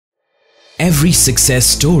Every success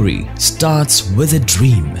story starts with a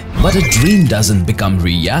dream. But a dream doesn't become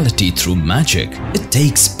reality through magic. It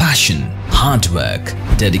takes passion, hard work,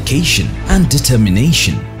 dedication and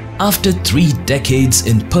determination. After 3 decades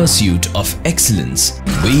in pursuit of excellence,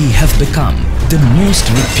 we have become the most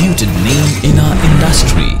reputed name in our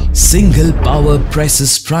industry. Singhal Power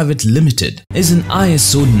Presses Private Limited is an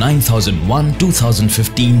ISO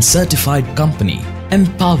 9001-2015 certified company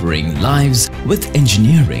empowering lives with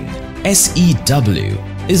engineering. SEW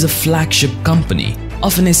is a flagship company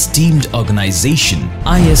of an esteemed organization,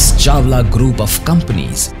 Chawla Group of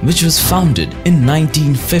Companies, which was founded in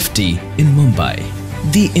 1950 in Mumbai.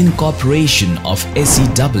 The incorporation of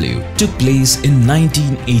SEW took place in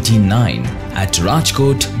 1989 at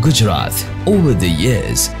Rajkot, Gujarat. Over the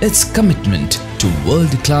years, its commitment to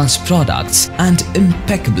world-class products and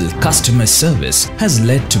impeccable customer service has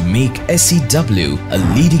led to make SEW a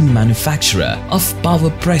leading manufacturer of power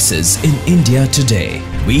presses in India today.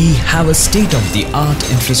 We have a state-of-the-art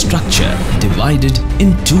infrastructure divided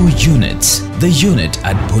in 2 units. The unit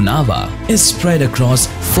at Bhunava is spread across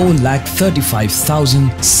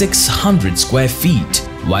 435,600 square feet,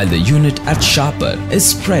 while the unit at Shapar is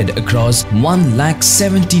spread across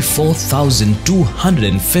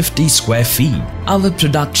 174,250 square feet. Our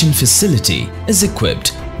production facility is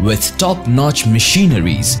equipped with top-notch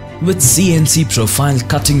machineries with CNC profile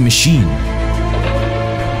cutting machine,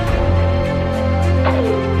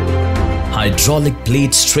 hydraulic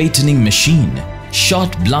plate straightening machine,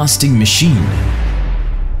 shot blasting machine,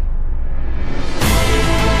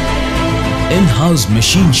 in-house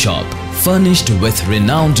machine shop furnished with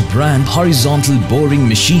renowned brand horizontal boring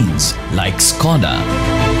machines like Skoda,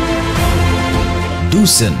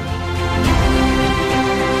 Doosan,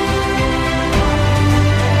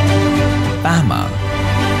 Pama,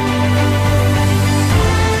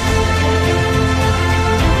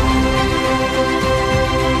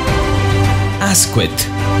 Asquith,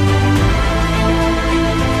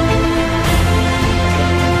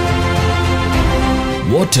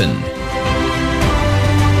 Wharton,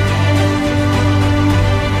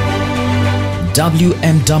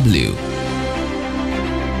 WMW,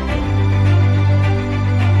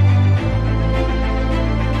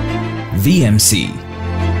 VMC,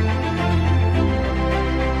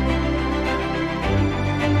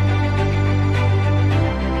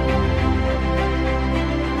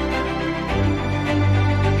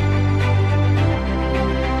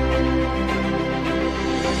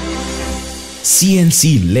 CNC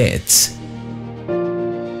lathes,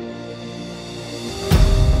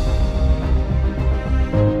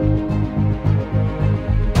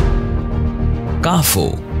 CAFO,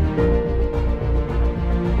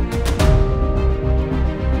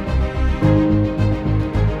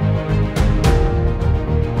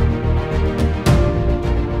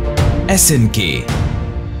 SNK,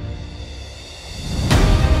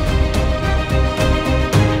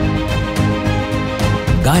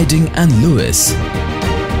 Guiding and Lewis,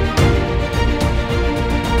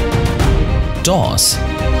 TOS,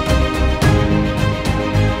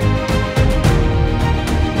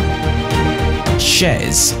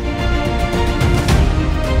 Shares,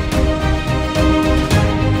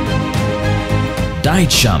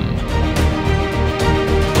 Daicham,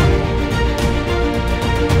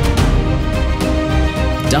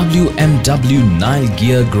 WMW Nile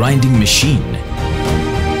gear grinding machine,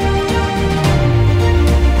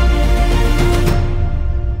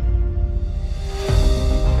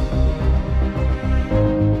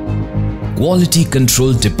 Quality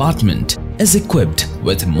Control Department is equipped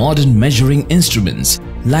with modern measuring instruments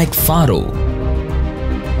like Faro,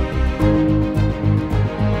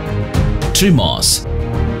 Trimos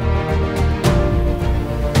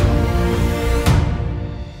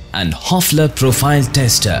and Hoffler Profile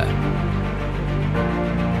Tester.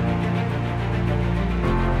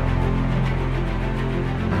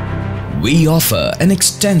 We offer an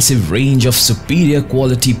extensive range of superior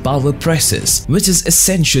quality power presses which is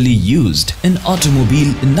essentially used in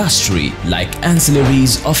automobile industry like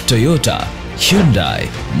ancillaries of Toyota, Hyundai,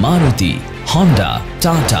 Maruti, Honda,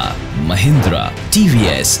 Tata, Mahindra,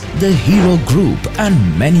 TVS, the Hero Group and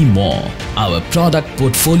many more. Our product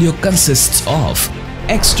portfolio consists of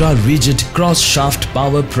extra rigid cross shaft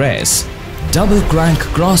power press, double crank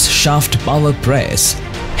cross shaft power press,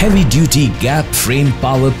 heavy duty gap frame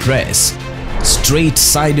power press, straight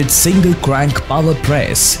sided single crank power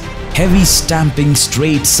press, heavy stamping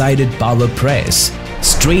straight sided power press,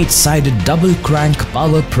 straight sided double crank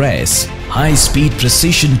power press, high speed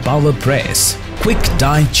precision power press, quick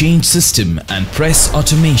die change system and press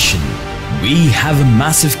automation. We have a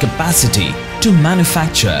massive capacity to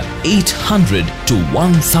manufacture 800 to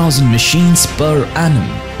 1000 machines per annum.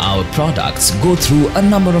 Our products go through a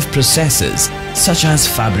number of processes such as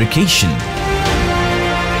fabrication,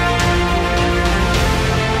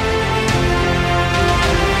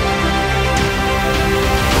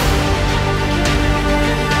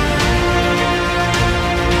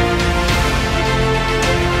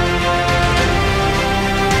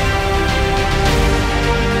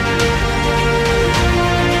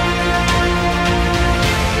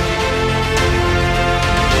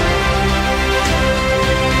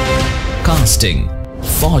 casting,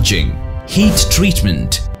 forging, heat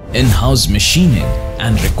treatment, in-house machining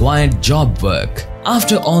and required job work.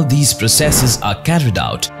 After all these processes are carried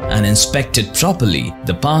out and inspected properly,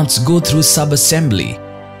 the parts go through sub-assembly.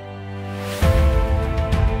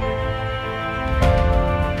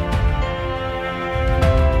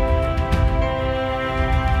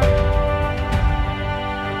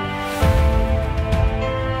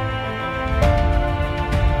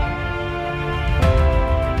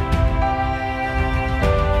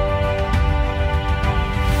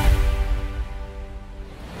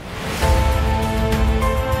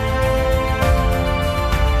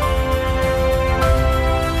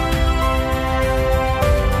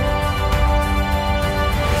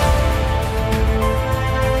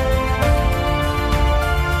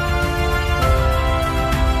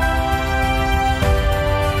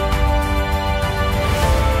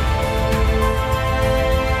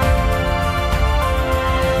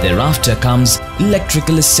 Thereafter comes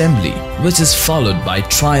electrical assembly, which is followed by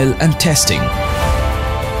trial and testing.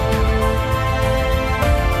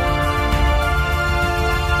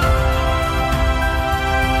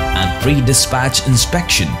 And pre-dispatch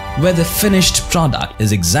inspection, where the finished product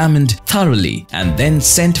is examined thoroughly and then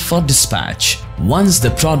sent for dispatch. Once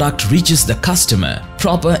the product reaches the customer,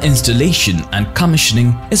 proper installation and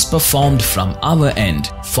commissioning is performed from our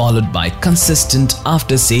end, followed by consistent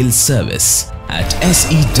after-sales service. At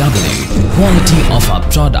SEW, quality of our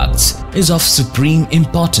products is of supreme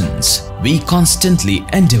importance. We constantly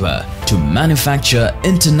endeavor to manufacture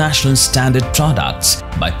international standard products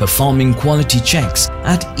by performing quality checks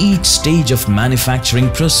at each stage of manufacturing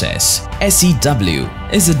process. SEW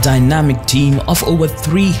is a dynamic team of over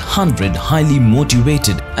 300 highly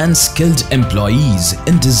motivated and skilled employees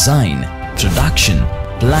in design, production,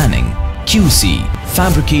 planning, QC,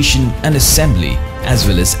 fabrication and assembly, as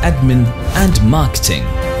well as admin and marketing.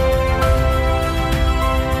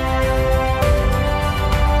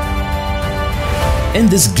 In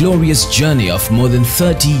this glorious journey of more than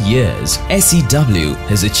 30 years, SEW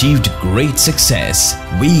has achieved great success.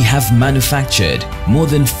 We have manufactured more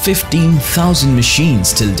than 15,000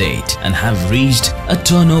 machines till date and have reached a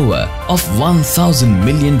turnover of 1,000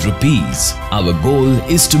 million rupees. Our goal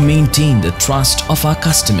is to maintain the trust of our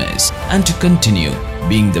customers and to continue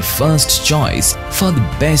being the first choice for the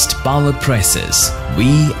best power presses.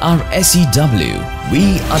 We are SEW.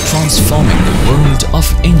 We are transforming the world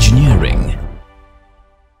of engineering.